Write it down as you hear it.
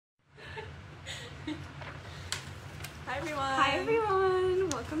everyone! Hi everyone!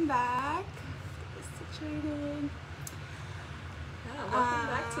 Welcome back. Let's get this situated. Yeah, welcome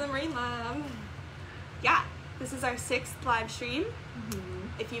back to the Marine Lab. Yeah, this is our 6th live stream.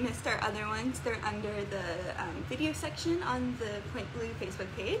 If you missed our other ones, they're under the video section on the Point Blue Facebook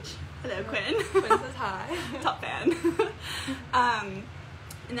page. Hello, Quinn. Quinn says hi. Top fan.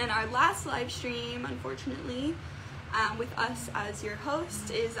 And then our last live stream, unfortunately, with us as your host,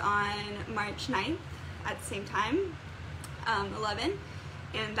 is on March 9th at the same time, 11.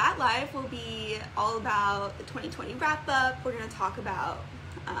 And that live will be all about the 2020 wrap-up. We're going to talk about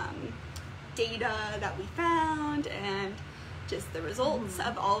data that we found and just the results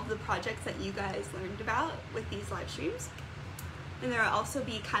of all of the projects that you guys learned about with these live streams. And there will also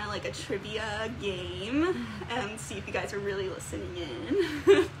be kind of like a trivia game and see if you guys are really listening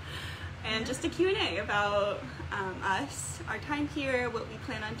in. And just a Q&A about us, our time here, what we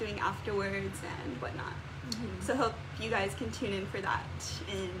plan on doing afterwards, and whatnot. So hope you guys can tune in for that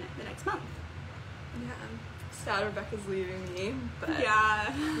in the next month. Yeah, sad Rebecca's leaving me, but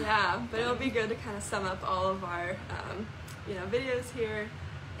but it'll be good to kind of sum up all of our videos here.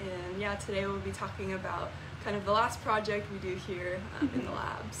 And yeah, today we'll be talking about kind of the last project we do here in the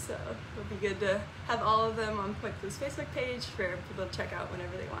lab. So it'll be good to have all of them on Point Blue's Facebook page for people to check out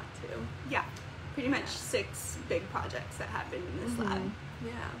whenever they want to. Yeah, pretty much 6 big projects that happen in this lab.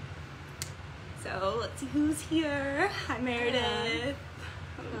 Yeah. So let's see who's here. Hi, Meredith.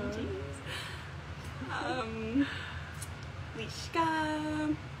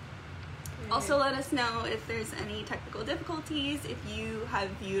 Lishka. Also, let us know if there's any technical difficulties. If you have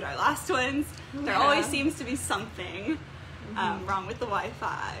viewed our last ones, there always seems to be something wrong with the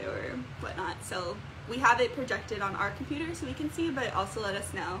Wi-Fi or whatnot. So we have it projected on our computer so we can see, but also let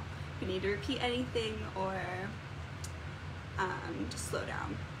us know if you need to repeat anything or just slow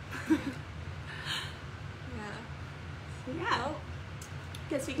down.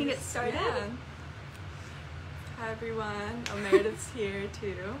 Guess we can get started. Yeah. Hi everyone. Oh, Meredith's here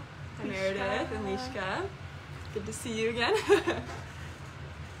too. Hi Meredith and Lishka. Good to see you again.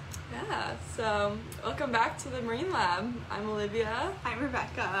 Yeah, so welcome back to the Marine Lab. I'm Olivia. I'm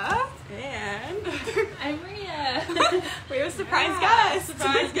Rebecca. And I'm Maria. We have a surprise guest.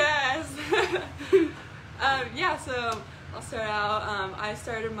 Surprise guest. So I'll start out. I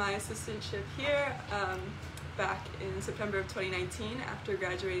started my assistantship here back in September of 2019 after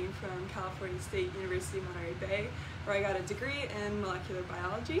graduating from California State University, Monterey Bay, where I got a degree in molecular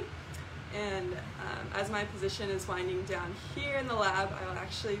biology. And as my position is winding down here in the lab, I will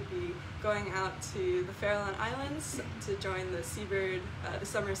actually be going out to the Farallon Islands to join the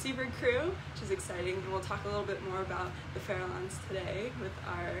summer seabird crew, which is exciting. And we'll talk a little bit more about the Farallons today with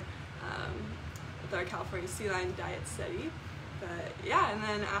our California sea lion diet study. But yeah, and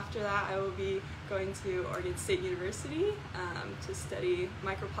then after that I will be going to Oregon State University to study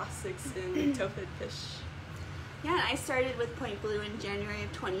microplastics in tophed fish. Yeah, and I started with Point Blue in January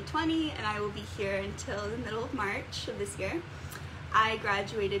of 2020, and I will be here until the middle of March of this year. I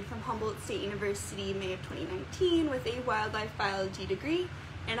graduated from Humboldt State University May of 2019 with a wildlife biology degree,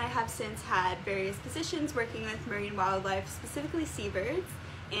 and I have since had various positions working with marine wildlife, specifically seabirds.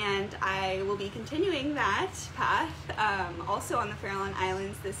 And I will be continuing that path also on the Farallon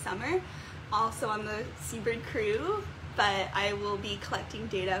Islands this summer, also on the seabird crew, but I will be collecting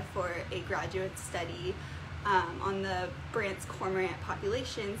data for a graduate study on the Brandt's cormorant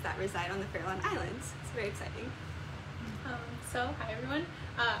populations that reside on the Farallon Islands. It's very exciting. Hi everyone.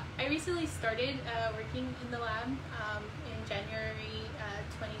 I recently started working in the lab in January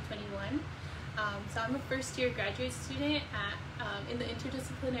 2021. So I'm a first-year graduate student in the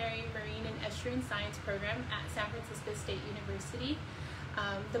interdisciplinary marine and estuarine science program at San Francisco State University.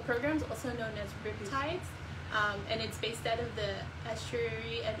 The program is also known as Resides, and it's based out of the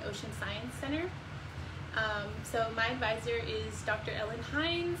Estuary and Ocean Science Center. So my advisor is Dr. Ellen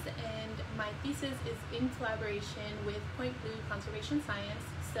Hines, and my thesis is in collaboration with Point Blue Conservation Science.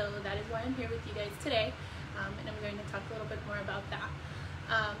 So that is why I'm here with you guys today, and I'm going to talk a little bit more about that.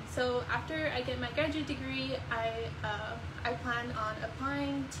 So after I get my graduate degree, I plan on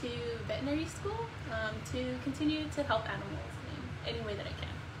applying to veterinary school to continue to help animals in any way that I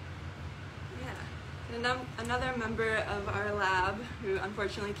can. Yeah, and another member of our lab who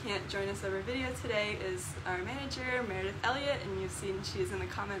unfortunately can't join us over video today is our manager, Meredith Elliott, and you've seen she's in the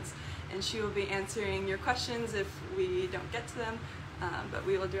comments, and she will be answering your questions if we don't get to them, but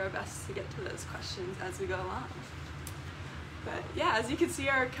we will do our best to get to those questions as we go along. But yeah, as you can see,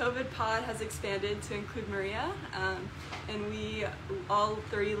 our COVID pod has expanded to include Maria, and we all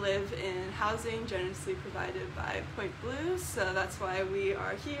three live in housing generously provided by Point Blue, so that's why we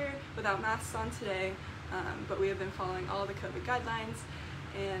are here without masks on today, but we have been following all the COVID guidelines,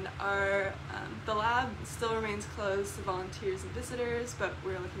 and the lab still remains closed to volunteers and visitors, but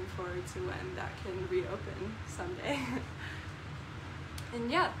we're looking forward to when that can reopen someday. And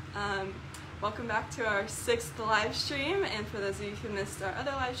yeah, welcome back to our 6th live stream, and for those of you who missed our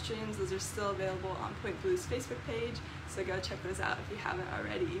other live streams, those are still available on Point Blue's Facebook page, so go check those out if you haven't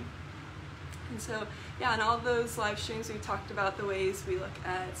already. And so, yeah, in all those live streams we talked about the ways we look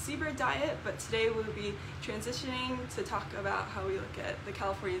at seabird diet, but today we'll be transitioning to talk about how we look at the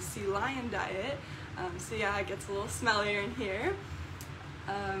California sea lion diet. So yeah, it gets a little smellier in here.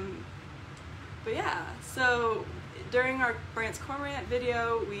 But yeah, so during our Brandt's Cormorant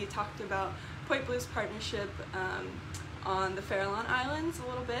video, we talked about Point Blue's partnership on the Farallon Islands a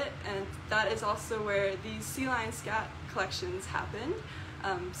little bit, and that is also where these sea lion scat collections happened.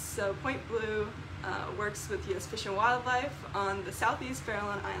 So Point Blue works with U.S. Fish and Wildlife on the southeast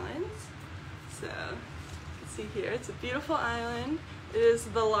Farallon Islands. So you can see here, it's a beautiful island. It is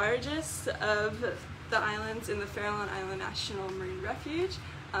the largest of the islands in the Farallon Island National Marine Refuge,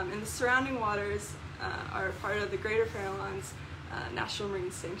 and the surrounding waters are part of the Greater Farallons National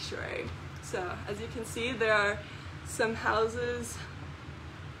Marine Sanctuary. So as you can see, there are some houses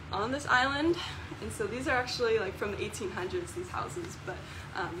on this island, and so these are actually like from the 1800s, these houses, but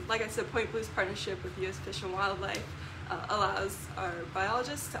like I said, Point Blue's partnership with U.S. Fish and Wildlife allows our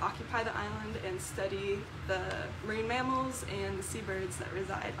biologists to occupy the island and study the marine mammals and the seabirds that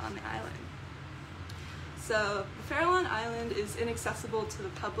reside on the island. So the Farallon Island is inaccessible to the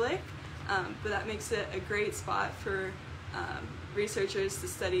public, but that makes it a great spot for researchers to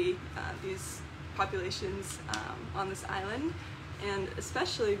study these populations on this island, and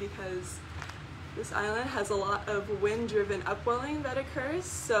especially because this island has a lot of wind-driven upwelling that occurs.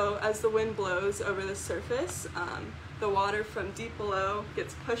 So as the wind blows over the surface, the water from deep below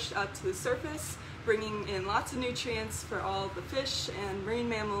gets pushed up to the surface, bringing in lots of nutrients for all the fish and marine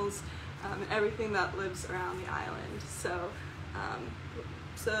mammals and everything that lives around the island.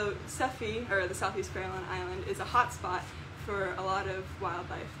 So Cephi, or the Southeast Farallon Island, is a hotspot for a lot of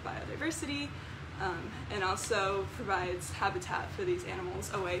wildlife biodiversity, and also provides habitat for these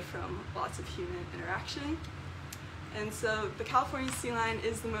animals away from lots of human interaction. And so the California sea lion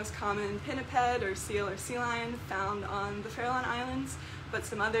is the most common pinniped or seal or sea lion found on the Farallon Islands, but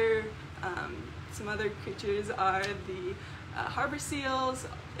some other creatures are the harbor seals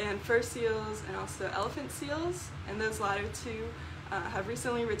and fur seals, and also elephant seals, and those latter two have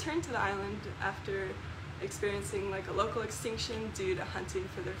recently returned to the island after experiencing like a local extinction due to hunting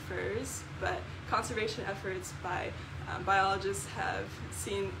for their furs, but conservation efforts by biologists have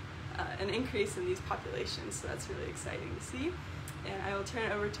seen an increase in these populations, so that's really exciting to see. And I will turn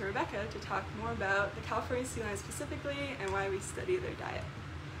it over to Rebecca to talk more about the California sea lion specifically and why we study their diet.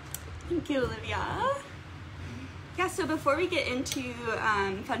 Thank you, Olivia. Yeah, so before we get into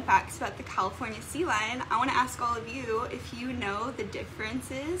fun facts about the California sea lion, I want to ask all of you if you know the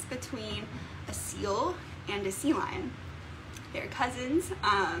differences between a seal and a sea lion. They're cousins,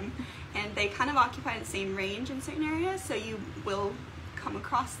 and they kind of occupy the same range in certain areas, so you will come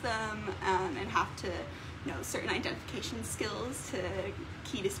across them and have to know certain identification skills to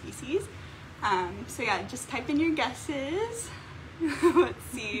key to species. So yeah, just type in your guesses. Let's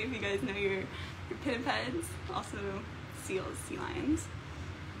see if you guys know your pinnipeds, also seals, sea lions.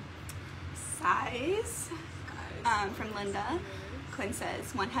 Size, from Linda. Quinn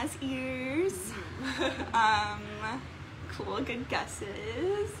says one has ears. Cool, good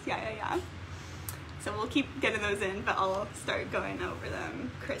guesses. Yeah. So we'll keep getting those in, but I'll start going over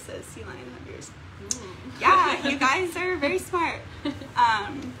them. Chris says sea lion have ears. Yeah, you guys are very smart.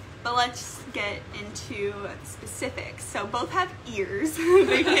 But let's get into specifics. So both have ears,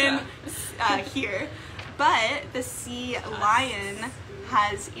 they can hear, but the sea lion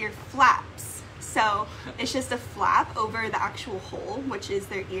has ear flaps. So it's just a flap over the actual hole, which is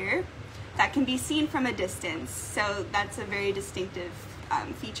their ear, that can be seen from a distance. So that's a very distinctive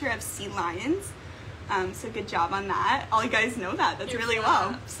feature of sea lions. So good job on that. All you guys know that. That's really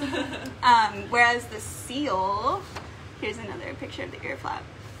well. Whereas the seal, here's another picture of the ear flap.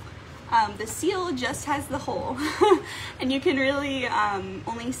 The seal just has the hole, and you can really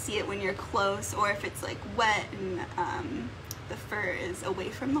only see it when you're close, or if it's like wet and the fur is away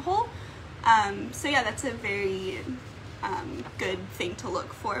from the hole. So yeah, that's a very good thing to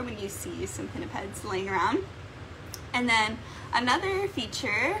look for when you see some pinnipeds laying around. And then another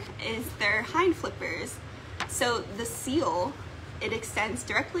feature is their hind flippers. So the seal, it extends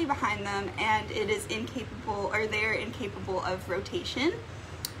directly behind them, and it is incapable, or they're incapable of rotation.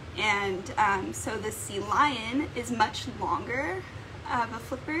 And so the sea lion is much longer of a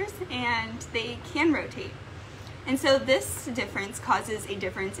flippers, and they can rotate. And so this difference causes a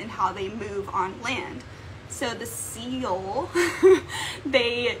difference in how they move on land. So the seal,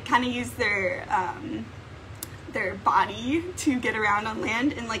 they kind of use their body to get around on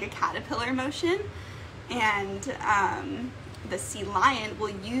land in like a caterpillar motion, and the sea lion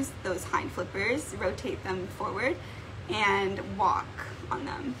will use those hind flippers, rotate them forward, and walk on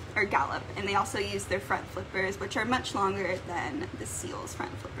them, or gallop. And they also use their front flippers, which are much longer than the seal's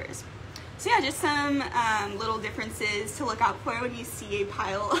front flippers. So yeah, just some little differences to look out for when you see a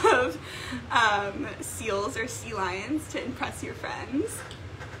pile of seals or sea lions to impress your friends.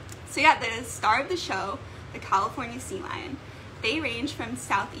 So yeah, the star of the show, the California sea lion, they range from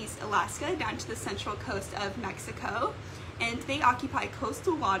southeast Alaska down to the central coast of Mexico, and they occupy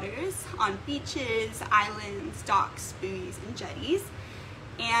coastal waters on beaches, islands, docks, buoys, and jetties.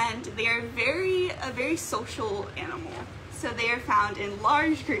 And they are a very social animal. So they are found in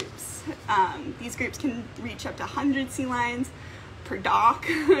large groups. These groups can reach up to 100 sea lions per dock.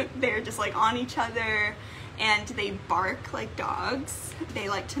 They're just like on each other, and they bark like dogs. They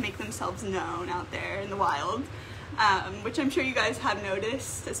like to make themselves known out there in the wild, which I'm sure you guys have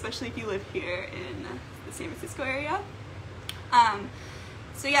noticed, especially if you live here in the San Francisco area.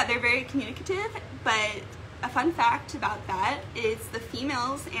 So yeah, they're very communicative, but a fun fact about that is the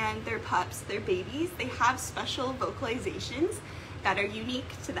females and their pups, their babies, they have special vocalizations that are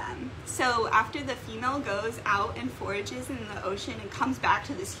unique to them. So after the female goes out and forages in the ocean and comes back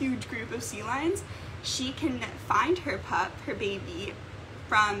to this huge group of sea lions, she can find her pup, her baby,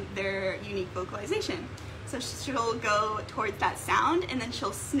 from their unique vocalization. So she'll go towards that sound, and then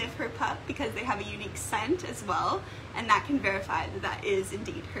she'll sniff her pup because they have a unique scent as well, and that can verify that that is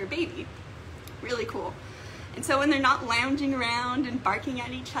indeed her baby. Really cool. And so when they're not lounging around and barking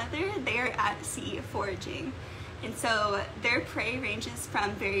at each other, they are at sea foraging. And so their prey ranges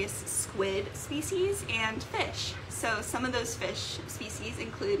from various squid species and fish. So some of those fish species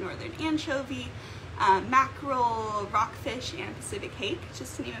include northern anchovy, mackerel, rockfish, and Pacific hake,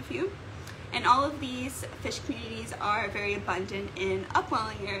 just to name a few. And all of these fish communities are very abundant in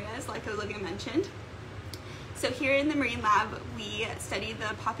upwelling areas, like Olivia mentioned. So here in the Marine Lab, we study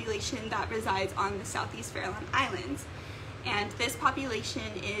the population that resides on the southeast Farallon Islands. And this population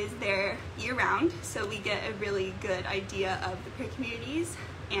is there year-round, so we get a really good idea of the prey communities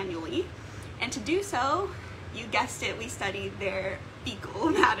annually. And to do so, you guessed it, we study their fecal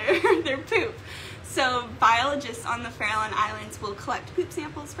matter, their poop. So biologists on the Farallon Islands will collect poop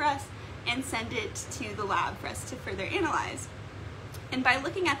samples for us and send it to the lab for us to further analyze. And by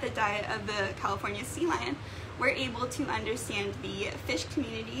looking at the diet of the California sea lion, we're able to understand the fish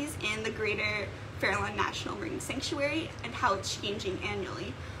communities in the greater Farallon National Marine Sanctuary and how it's changing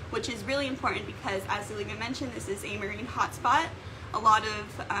annually, which is really important because, as Olivia mentioned, this is a marine hotspot. A lot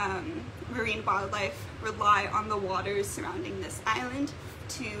of marine wildlife rely on the waters surrounding this island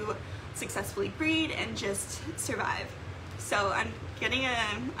to successfully breed and just survive. So getting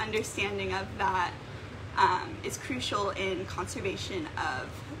an understanding of that is crucial in conservation of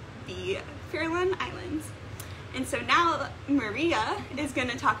the Farallon Islands. And so now Maria is going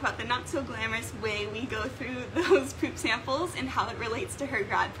to talk about the not so glamorous way we go through those poop samples and how it relates to her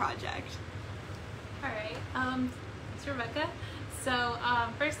grad project. All right, it's Rebecca. So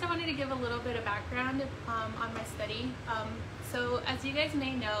first I wanted to give a little bit of background on my study. So as you guys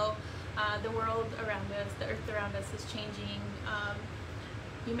may know, the world around us, the earth around us is changing.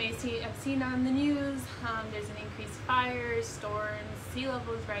 You may have seen on the news, there's an increased fires, storms, sea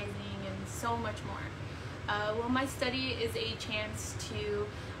levels rising, and so much more. Well, my study is a chance to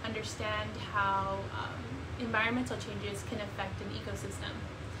understand how environmental changes can affect an ecosystem.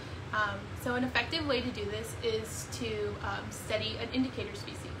 So an effective way to do this is to study an indicator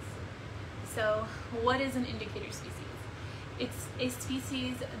species. So what is an indicator species? It's a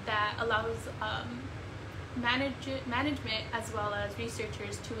species that allows management as well as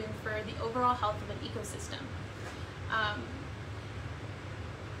researchers to infer the overall health of an ecosystem.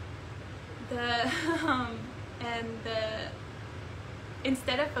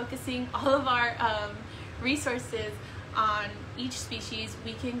 Instead of focusing all of our resources on each species,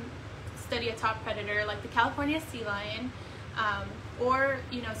 we can study a top predator like the California sea lion, or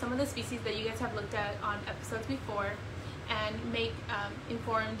some of the species that you guys have looked at on episodes before, and make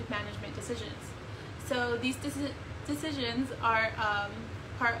informed management decisions. So these decisions are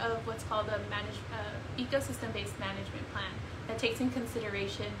part of what's called a ecosystem-based management plan that takes in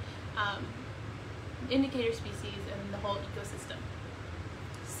consideration indicator species and the whole ecosystem.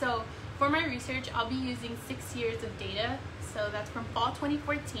 So for my research, I'll be using 6 years of data. So that's from fall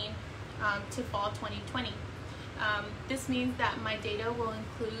 2014 to fall 2020. This means that my data will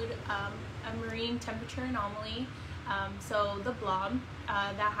include a marine temperature anomaly, so the blob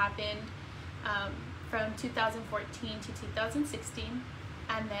that happened from 2014 to 2016,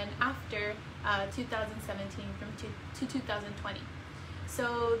 and then after 2017 to 2020.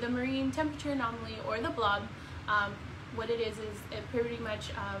 So the marine temperature anomaly, or the blob, what it is it pretty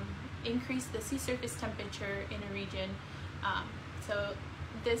much increased the sea surface temperature in a region. So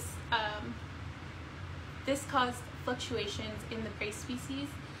this caused fluctuations in the prey species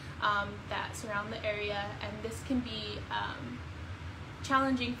that surround the area, and this can be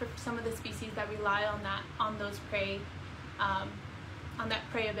challenging for some of the species that rely on those prey, on that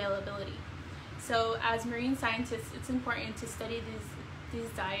prey availability. So as marine scientists, it's important to study these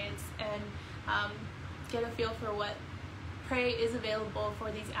diets and get a feel for what prey is available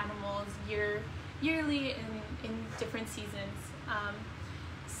for these animals yearly in different seasons.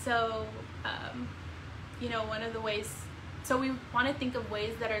 You know, one of the ways, so we want to think of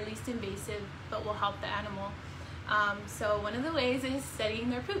ways that are least invasive but will help the animal. So one of the ways is studying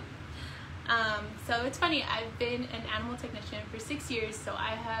their poop. So it's funny, I've been an animal technician for 6 years, so I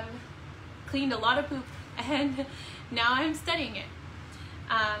have cleaned a lot of poop, and now I'm studying it.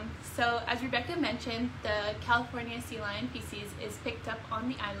 So as Rebecca mentioned, the California sea lion feces is picked up on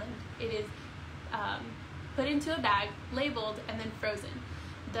the island. It is put into a bag, labeled, and then frozen.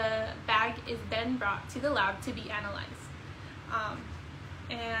 The bag is then brought to the lab to be analyzed.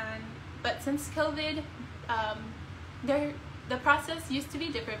 But since COVID, the process used to be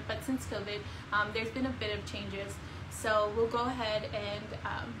different, but since COVID, there's been a bit of changes. So we'll go ahead and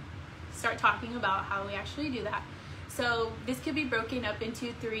start talking about how we actually do that. So this could be broken up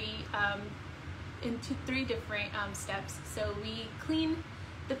into three different steps. So we clean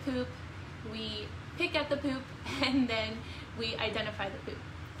the poop, we pick at the poop, and then we identify the poop.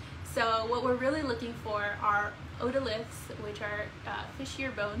 So what we're really looking for are otoliths, which are fish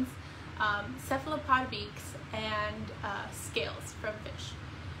ear bones, cephalopod beaks, and scales from fish.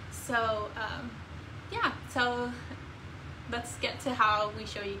 So yeah, so let's get to how we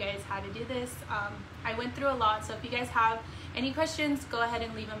show you guys how to do this. I went through a lot, so if you guys have any questions, go ahead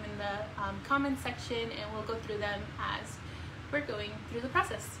and leave them in the comments section, and we'll go through them as we're going through the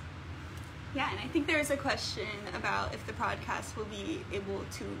process. Yeah, and I think there is a question about if the podcast will be able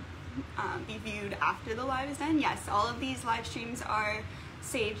to be viewed after the live is done. Yes, all of these live streams are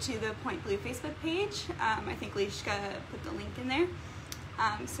saved to the Point Blue Facebook page. I think Leishka put the link in there.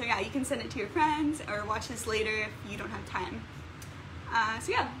 So yeah, you can send it to your friends or watch this later if you don't have time.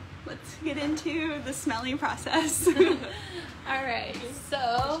 So yeah, let's get into the smelling process. All right, so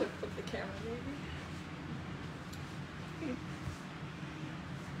I should flip the camera maybe.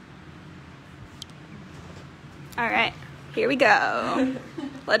 All right, here we go.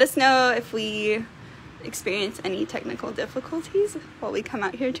 Let us know if we experience any technical difficulties while we come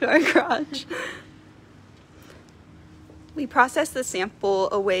out here to our garage. We process the sample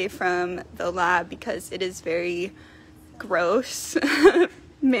away from the lab because it is very gross.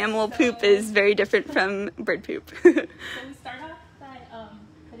 Mammal poop is very different from bird poop. So we start off by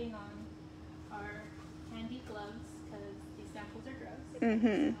putting on our handy gloves because these samples are gross.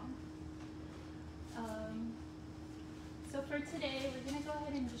 Mm-hmm. So for today, we're going to go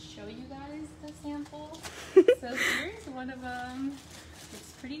ahead and just show you guys the sample. So here's one of them.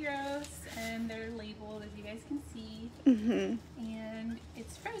 It's pretty gross, and they're labeled, as you guys can see. Mm-hmm. And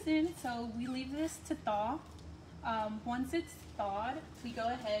it's frozen, so we leave this to thaw. Once it's thawed, we go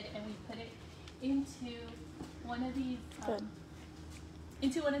ahead and we put it into one of these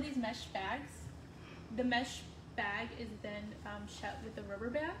mesh bags. The mesh bag is then shut with a rubber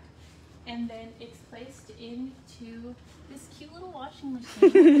band, and then it's placed into this cute little washing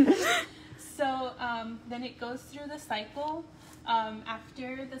machine. So then it goes through the cycle.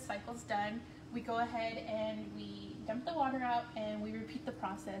 After the cycle's done, we go ahead and we dump the water out, and we repeat the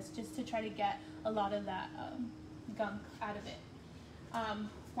process just to try to get a lot of that gunk out of it.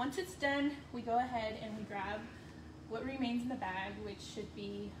 Once it's done, we go ahead and we grab what remains in the bag, which should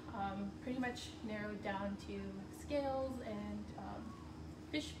be pretty much narrowed down to scales and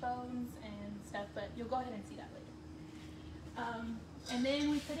fish bones and stuff, but you'll go ahead and see that later. And then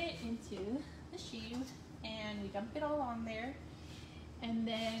we put it into the sheet and we dump it all on there, and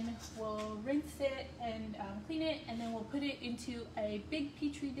then we'll rinse it and clean it, and then we'll put it into a big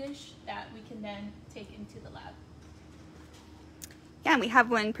petri dish that we can then take into the lab. Yeah, and we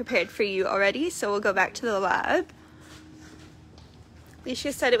have one prepared for you already, so we'll go back to the lab.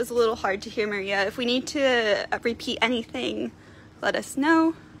 Alicia said it was a little hard to hear Maria. If we need to repeat anything, let us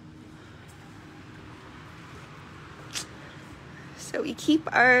know. So we keep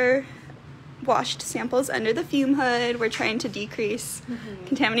our washed samples under the fume hood. We're trying to decrease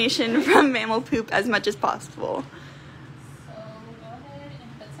contamination from mammal poop as much as possible. So go ahead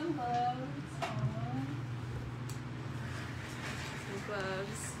and put some gloves on. Some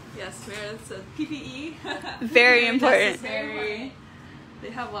gloves. Yes, Meredith said PPE. Very important. Necessary. They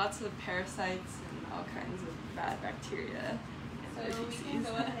have lots of parasites and all kinds of bad bacteria. So we can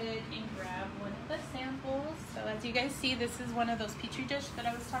go ahead and grab one of the samples. So as you guys see, this is one of those petri dish that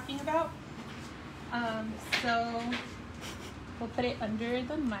I was talking about. So we'll put it under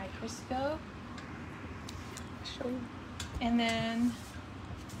the microscope. And then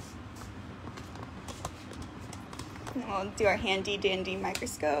we'll do our handy dandy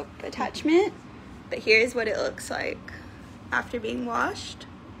microscope attachment. But here's what it looks like after being washed.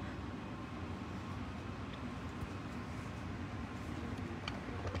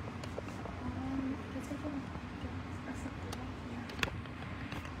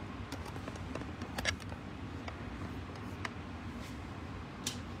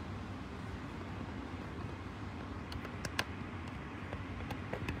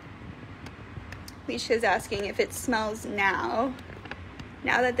 Alicia's asking if it smells now.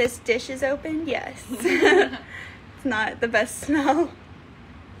 Now that this dish is open, yes. It's not the best smell.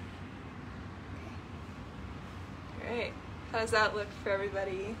 Great. How does that look for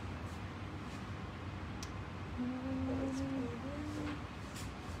everybody?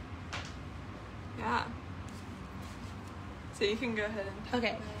 Yeah. So you can go ahead and...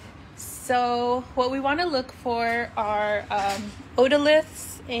 okay. So what we want to look for are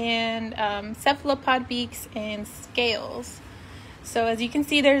otoliths and cephalopod beaks and scales. So as you can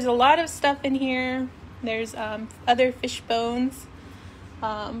see, there's a lot of stuff in here. There's other fish bones,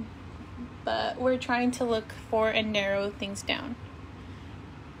 but we're trying to look for and narrow things down.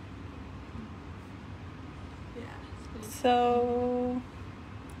 Yeah. So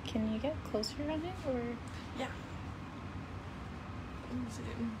can you get closer on it, or? Yeah.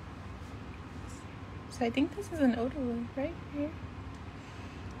 So I think this is an otolith right here.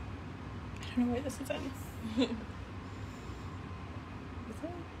 I don't know where this is at. Is it?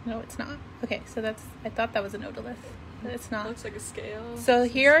 No, it's not. Okay, so I thought that was an otolith, but it's not. Looks like a scale. So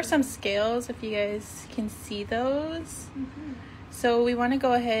here are some scales, if you guys can see those. Mm-hmm. So we want to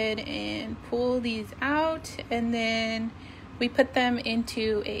go ahead and pull these out, and then we put them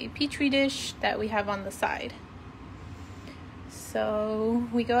into a petri dish that we have on the side. So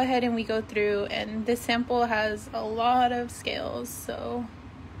we go ahead and we go through, and this sample has a lot of scales, so...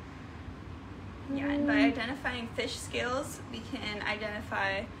 Yeah, and by identifying fish scales, we can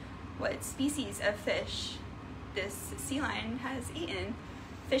identify what species of fish this sea lion has eaten.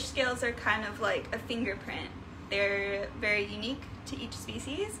 Fish scales are kind of like a fingerprint. They're very unique to each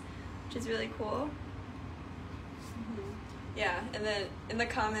species, which is really cool. Yeah, and then in the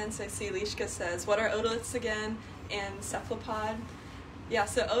comments I see Lishka says, what are otoliths again? And cephalopod. Yeah,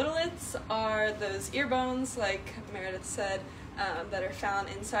 so otoliths are those ear bones, like Meredith said, that are found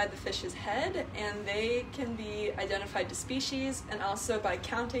inside the fish's head, and they can be identified to species, and also by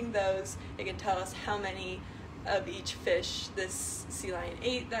counting those, it can tell us how many of each fish this sea lion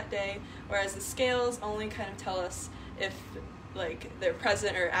ate that day, whereas the scales only kind of tell us if like they're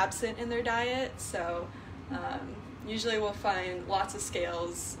present or absent in their diet. So usually we'll find lots of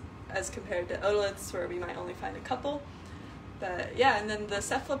scales as compared to otoliths, where we might only find a couple. But yeah, and then the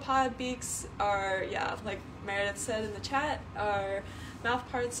cephalopod beaks are, yeah, like Meredith said in the chat, are mouth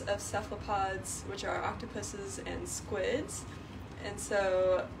parts of cephalopods, which are octopuses and squids. And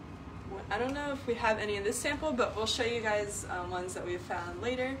so I don't know if we have any in this sample, but we'll show you guys ones that we've found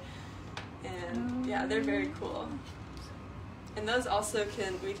later. And yeah, they're very cool. And those also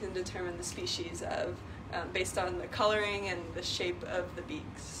we can determine the species of based on the coloring and the shape of the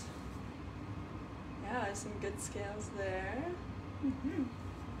beaks. Yeah, there's some good scales there. Mm-hmm.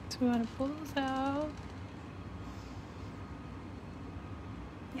 So we want to pull those out.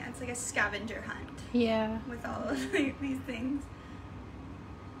 Yeah, it's like a scavenger hunt Yeah. with all of these things.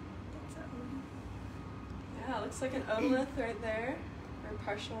 So, Yeah, it looks like an otolith right there, or a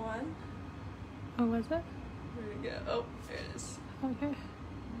partial one. Oh, was it? Where did it go? Oh, there it is. Okay.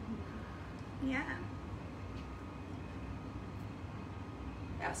 yeah.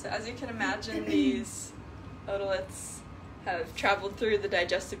 Yeah, so as you can imagine, these otoliths have traveled through the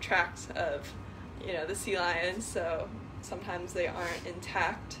digestive tract of, the sea lion, so sometimes they aren't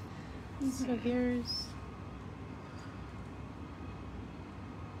intact. So here's...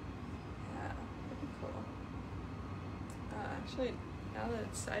 Yeah, pretty cool. Actually, now that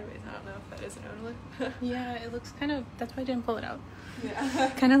it's sideways, I don't know if that is an otolith. Yeah, it looks kind of, that's why I didn't pull it out. Yeah.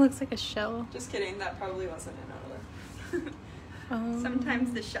 Kind of looks like a shell. Just kidding, that probably wasn't an otolith.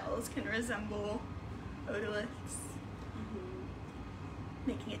 Sometimes the shells can resemble otoliths,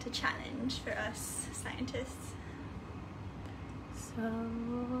 making it a challenge for us scientists. So,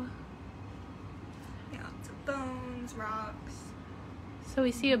 Yeah, lots of bones, rocks. so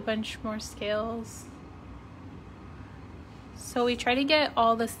we see a bunch more scales. So we try to get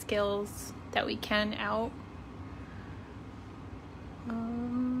all the scales that we can out.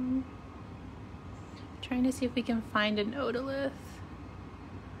 Trying to see if we can find an otolith.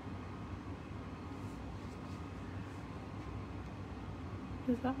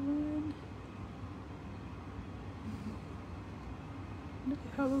 Is that one? No,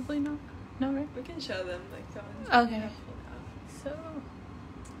 probably not. No, right? We can show them like the ones Okay. we have pulled out. So,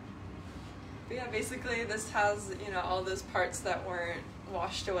 But yeah, basically this has, you know, all those parts that weren't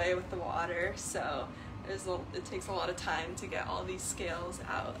washed away with the water, so it takes a lot of time to get all these scales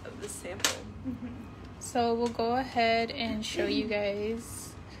out of the sample. so we'll go ahead and show you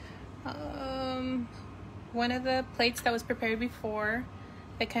guys one of the plates that was prepared before.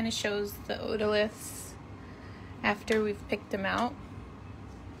 It kind of shows the otoliths after we've picked them out.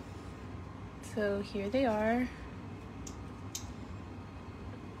 So here they are.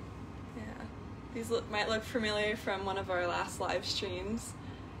 Yeah, these might look familiar from one of our last live streams.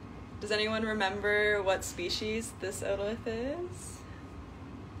 Does anyone remember what species this otolith is?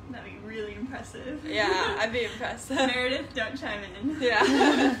 That'd be really impressive. Yeah, I'd be impressed. Meredith, don't chime in.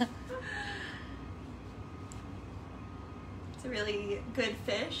 Yeah. It's a really good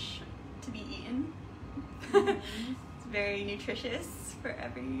fish to be eaten. It's very nutritious for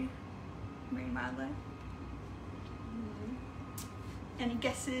every marine wildlife. Any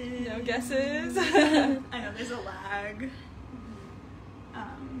guesses? No guesses? I know there's a lag.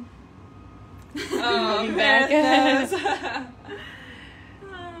 Oh, Back. Meredith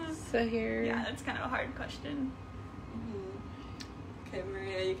knows. So here. Yeah, that's kind of a hard question. Okay,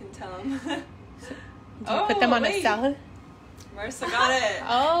 Maria, you can tell them. Do you put them on a wait. salad? Marissa got it.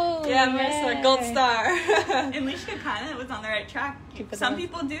 Oh, Yeah, Marissa, gold star. And Leisha kind of was on the right track. You put Some them on-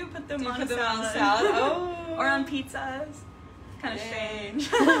 people do put them Do you on put a them salad. on salad? Oh. Or on pizzas. Kind of Dang. strange.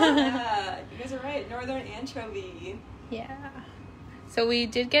 Yeah, you guys are right. Northern anchovy. Yeah. So we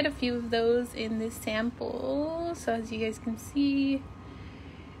did get a few of those in this sample. So as you guys can see,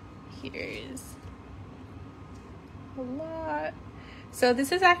 here's a lot. So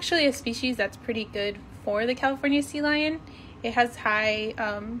this is actually a species that's pretty good for the California sea lion. It has high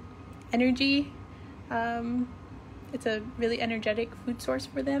energy. It's a really energetic food source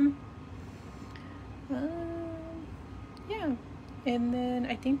for them. Yeah. And then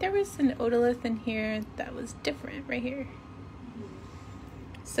I think there was an otolith in here that was different right here.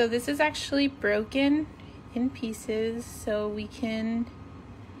 So this is actually broken in pieces, so we can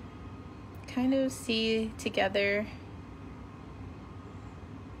kind of see together.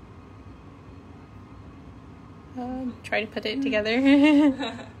 Try to put it together.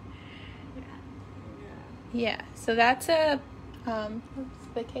 Yeah, so that's a what's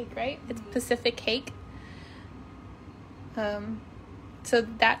the cake, right? It's Pacific cake. So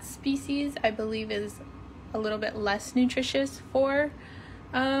that species, I believe, is a little bit less nutritious for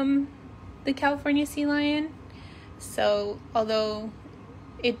the California sea lion. So although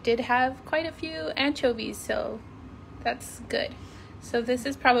it did have quite a few anchovies, so that's good. So this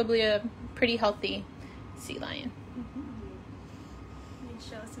is probably a pretty healthy sea lion. Let me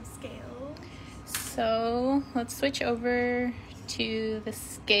show some scales. So let's switch over to the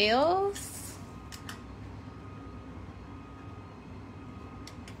scales.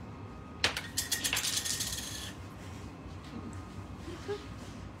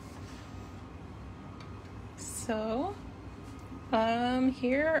 So,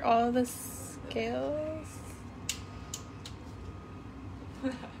 here are all the scales.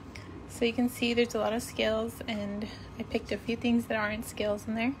 So you can see there's a lot of scales, and I picked a few things that aren't scales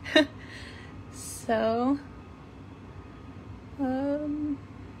in there. So, let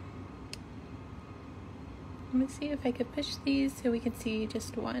me see if I could push these so we can see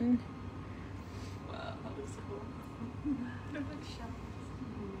just one. Wow, that looks cool. They're like shells.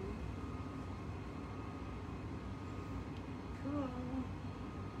 Cool.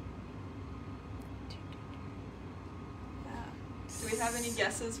 Do we have any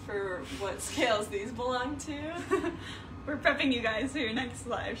guesses for what scales these belong to? We're prepping you guys for your next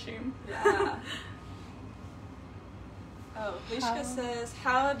live stream. Yeah. Oh, Lishka says,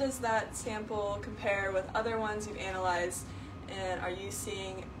 how does that sample compare with other ones you've analyzed, and are you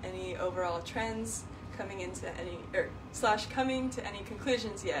seeing any overall trends? coming to any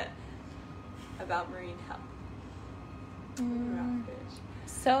conclusions yet about marine health. Rockfish.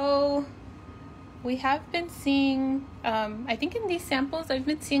 So we have been seeing, I think in these samples, I've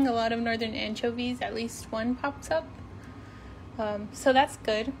been seeing a lot of northern anchovies. At least one pops up. So that's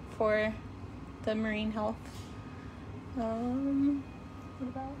good for the marine health. What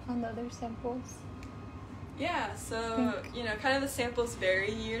about on the other samples? Yeah, so, kind of the samples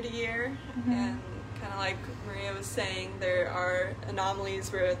vary year to year, and kind of like Maria was saying, there are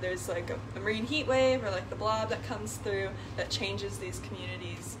anomalies where there's like a marine heat wave or like the blob that comes through that changes these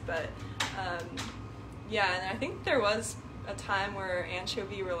communities, but and I think there was a time where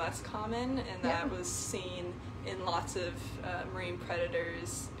anchovy were less common, and that was seen in lots of marine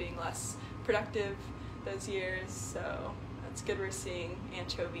predators being less productive those years, so that's good we're seeing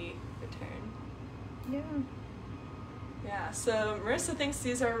anchovy return. Yeah, so Marissa thinks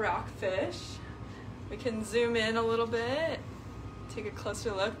these are rockfish. We can zoom in a little bit, take a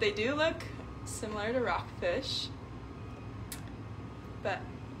closer look. They do look similar to rockfish, but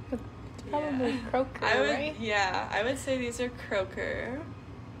probably croaker, right? Yeah, I would say these are croaker.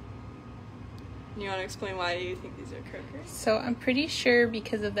 You want to explain why you think these are croakers? So I'm pretty sure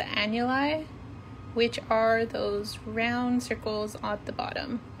because of the annuli, which are those round circles at the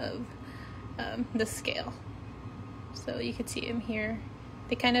bottom of the scale. So you can see them here.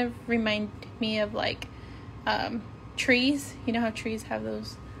 They kind of remind me of like trees. You know how trees have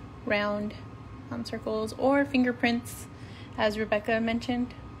those round circles, or fingerprints, as Rebecca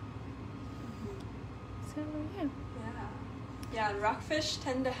mentioned. So yeah, and rockfish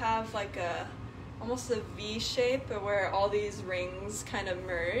tend to have like almost a V shape where all these rings kind of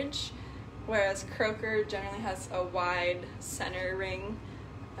merge, whereas croaker generally has a wide center ring.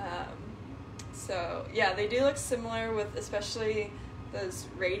 So yeah, they do look similar with especially those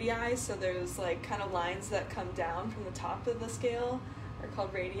radii, so there's like kind of lines that come down from the top of the scale are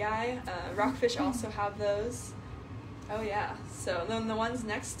called radii. Rockfish also have those. Oh yeah, so then the ones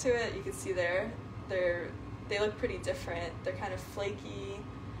next to it, you can see they look pretty different. They're kind of flaky.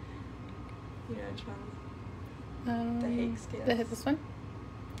 You know which one? The Hague scales. This one?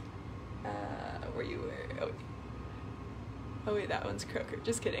 Where you were? Oh wait, that one's croaker.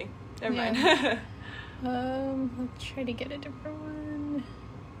 Just kidding. Never mind. Let's try to get a different one.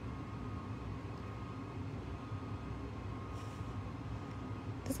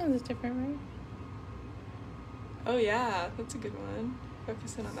 This one's different, right? Oh yeah, that's a good one.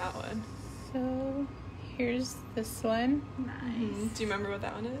 Focus in on that one. So here's this one. Nice. Mm-hmm. Do you remember what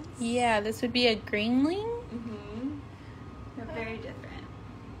that one is? Yeah, this would be a greenling. They're very different.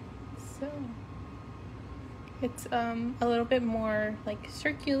 So it's a little bit more like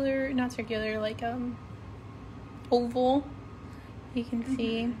not circular, like oval. You can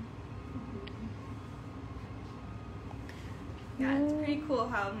see. Yeah, it's pretty cool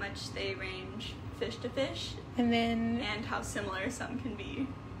how much they range fish to fish, and how similar some can be.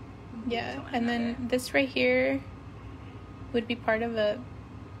 Yeah, and then this right here would be part of a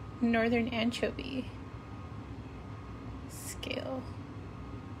northern anchovy scale,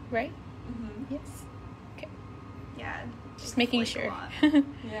 right? Mm-hmm. Yes. Okay. Yeah. Just making sure.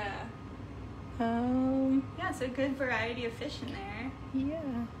 Yeah. Yeah, so a good variety of fish in there. Yeah.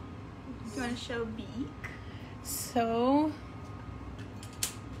 Do you want to show beak? So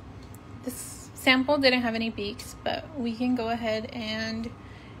this sample didn't have any beaks, but we can go ahead and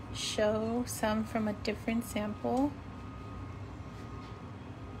show some from a different sample.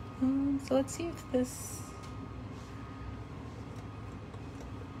 So let's see if this...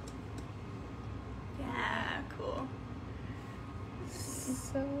 Yeah, cool.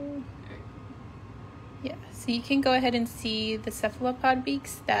 So yeah, so you can go ahead and see the cephalopod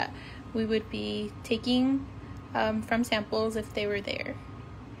beaks that we would be taking from samples if they were there.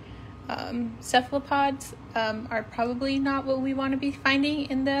 Cephalopods are probably not what we want to be finding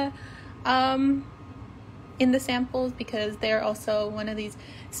in the samples, because they're also one of these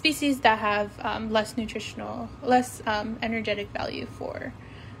species that have less energetic value for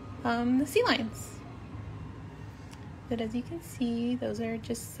the sea lions. But as you can see, those are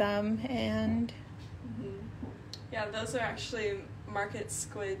just some, and yeah, those are actually market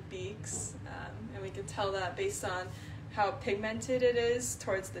squid beaks, and we can tell that based on how pigmented it is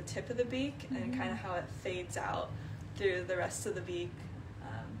towards the tip of the beak, and kind of how it fades out through the rest of the beak.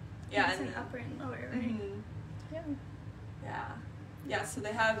 It's an upper and lower, right? Yeah, so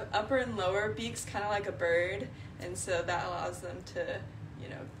they have upper and lower beaks, kind of like a bird, and so that allows them to,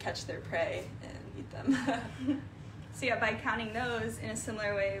 catch their prey and eat them. So yeah, by counting those in a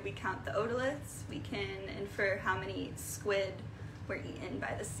similar way we count the otoliths, we can infer how many squid were eaten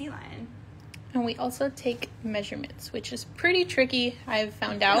by the sea lion. And we also take measurements, which is pretty tricky, I've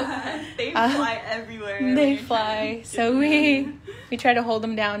found out. They fly everywhere. They fly. So we try to hold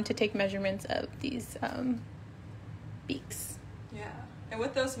them down to take measurements of these beaks. Yeah. And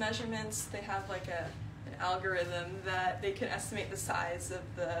with those measurements, they have like an algorithm that they can estimate the size of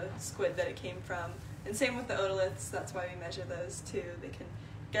the squid that it came from. And same with the otoliths, that's why we measure those too. They can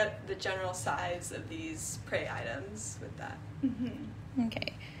get the general size of these prey items with that. Mm-hmm.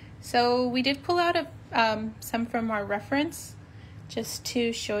 Okay. So we did pull out some from our reference just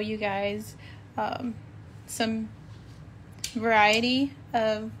to show you guys some variety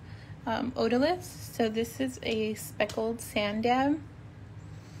of otoliths. So this is a speckled sand dab.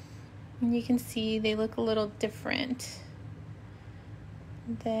 And you can see they look a little different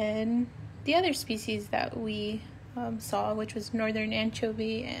than the other species that we saw, which was northern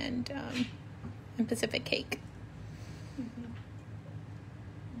anchovy and Pacific cake.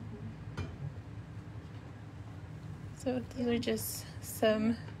 So those are just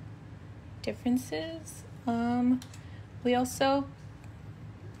some differences. We also,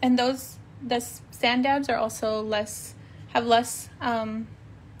 and the sand dabs are also have less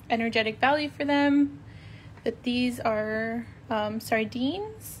energetic value for them. But these are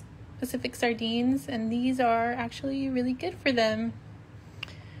sardines, Pacific sardines, and these are actually really good for them.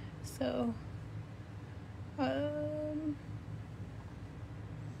 So,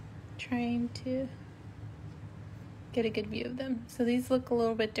 trying to get a good view of them. So these look a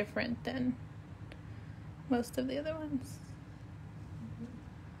little bit different than most of the other ones.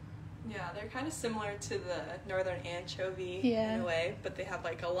 Yeah, they're kind of similar to the northern anchovy Yeah. in a way, but they have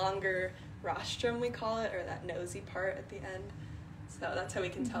like a longer rostrum, we call it, or that nosy part at the end. So that's how we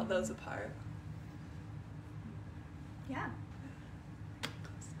can tell those apart. Yeah.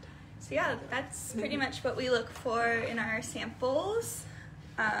 So yeah, that's pretty much what we look for in our samples.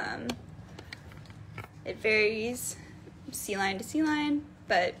 It varies sea line to sea line,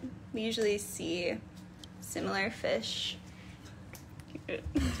 but we usually see similar fish.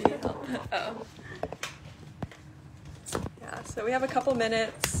 Oh. Yeah, so we have a couple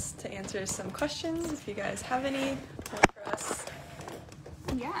minutes to answer some questions if you guys have any for us.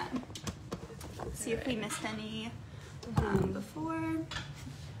 Yeah. See if we missed any before.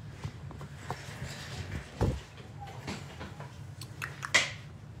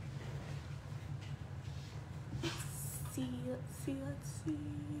 Let's see.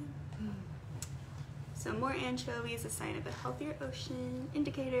 So more anchovies, a sign of a healthier ocean.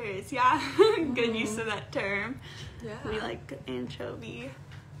 Indicators, yeah. Good use of that term. Yeah. We like anchovy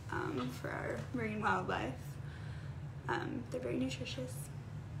for our marine wildlife. They're very nutritious.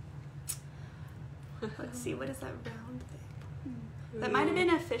 Let's see, what is that round thing? That might have been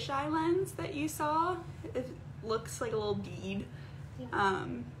a fisheye lens that you saw. It looks like a little bead. Yeah.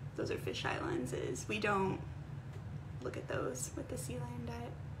 Those are fisheye lenses. We don't look at those with the sea lion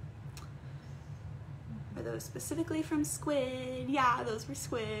diet. Are those specifically from squid? Yeah, those were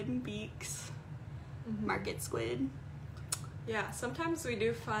squid, beaks, market squid. Yeah, sometimes we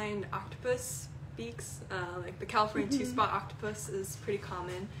do find octopus beaks, like the California two-spot octopus is pretty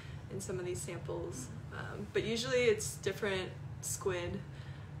common in some of these samples, but usually it's different squid.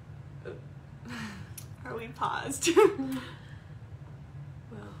 Are we paused?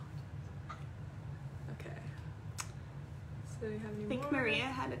 Well, okay. So do you have any I think more? Maria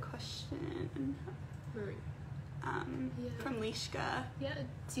had a question. Maria. From Lishka. Yeah,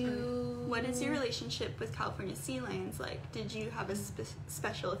 What is your relationship with California sea lions like? Did you have a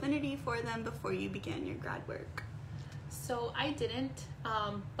special affinity for them before you began your grad work? So I didn't,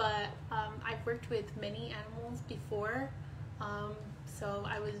 but I've worked with many animals before, so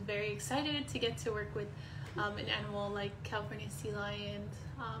I was very excited to get to work with an animal like California sea lions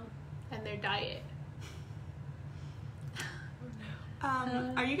and their diet.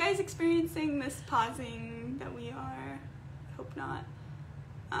 Are you guys experiencing this pausing that we are? I hope not.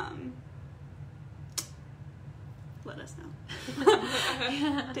 Let us know.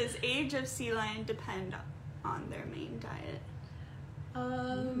 Does age of sea lion depend on their main diet?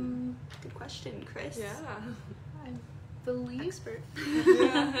 Good question, Chris. Yeah. I believe Expert.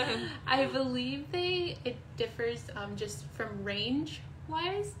 I believe it differs just from range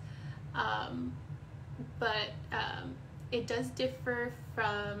wise, but it does differ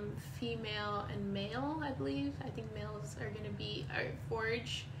from female and male, I believe. I think males are going to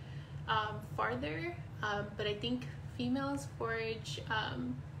forage farther, but I think females forage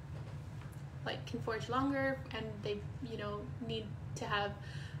can forage longer, and they need to have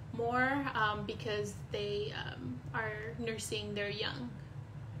more because they are nursing their young.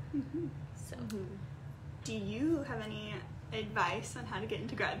 So Do you have any advice on how to get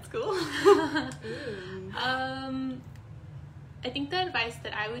into grad school? I think the advice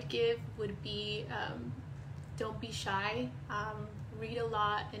that I would give would be don't be shy. Read a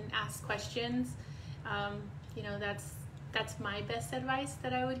lot and ask questions. You know, that's my best advice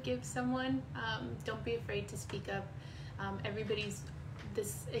that I would give someone. Don't be afraid to speak up. Everybody's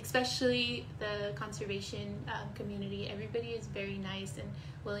especially the conservation community, everybody is very nice and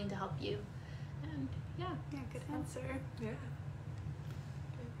willing to help you. And yeah, good answer. Yeah.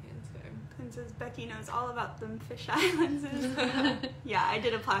 Good answer. And says Becky knows all about them fish eye lenses. Yeah, I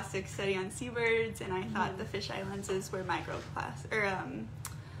did a plastic study on seabirds, and I thought the fish eye lenses were micro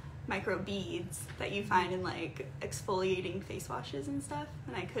beads that you find in like exfoliating face washes and stuff,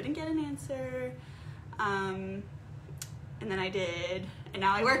 and I couldn't get an answer. And then I did, and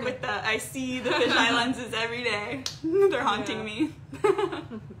now I work with I see the fish eye lenses every day. They're haunting me.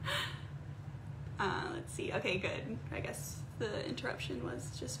 Let's see. Okay, good. I guess the interruption was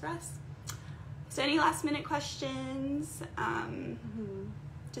just for us. So any last minute questions?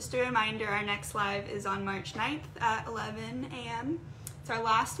 Just a reminder, our next live is on March 9th at 11 a.m. It's our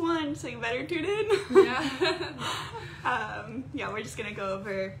last one, so you better tune in. Yeah, we're just going to go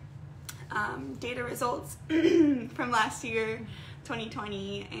over data results from last year,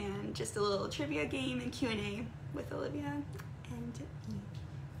 2020, and just a little trivia game and Q&A with Olivia and me.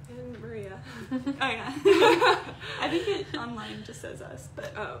 And Maria. Oh yeah. I think it online just says us,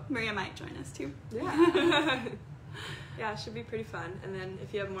 but Maria might join us too. Yeah. Yeah, it should be pretty fun. And then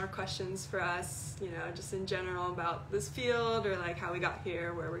if you have more questions for us, you know, just in general about this field or like how we got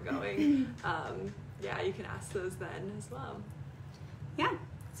here, where we're going, yeah, you can ask those then as well. Yeah.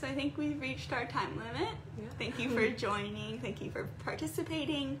 So I think we've reached our time limit. Yeah. Thank you for joining. Thank you for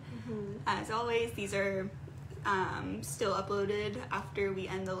participating. As always, these are still uploaded after we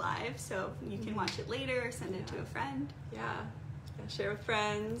end the live, so you can watch it later or send it to a friend. Yeah, share with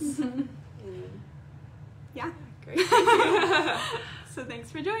friends. Yeah. Great. So thanks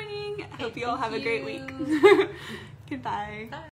for joining. I hope you all have a great week. Goodbye. Bye.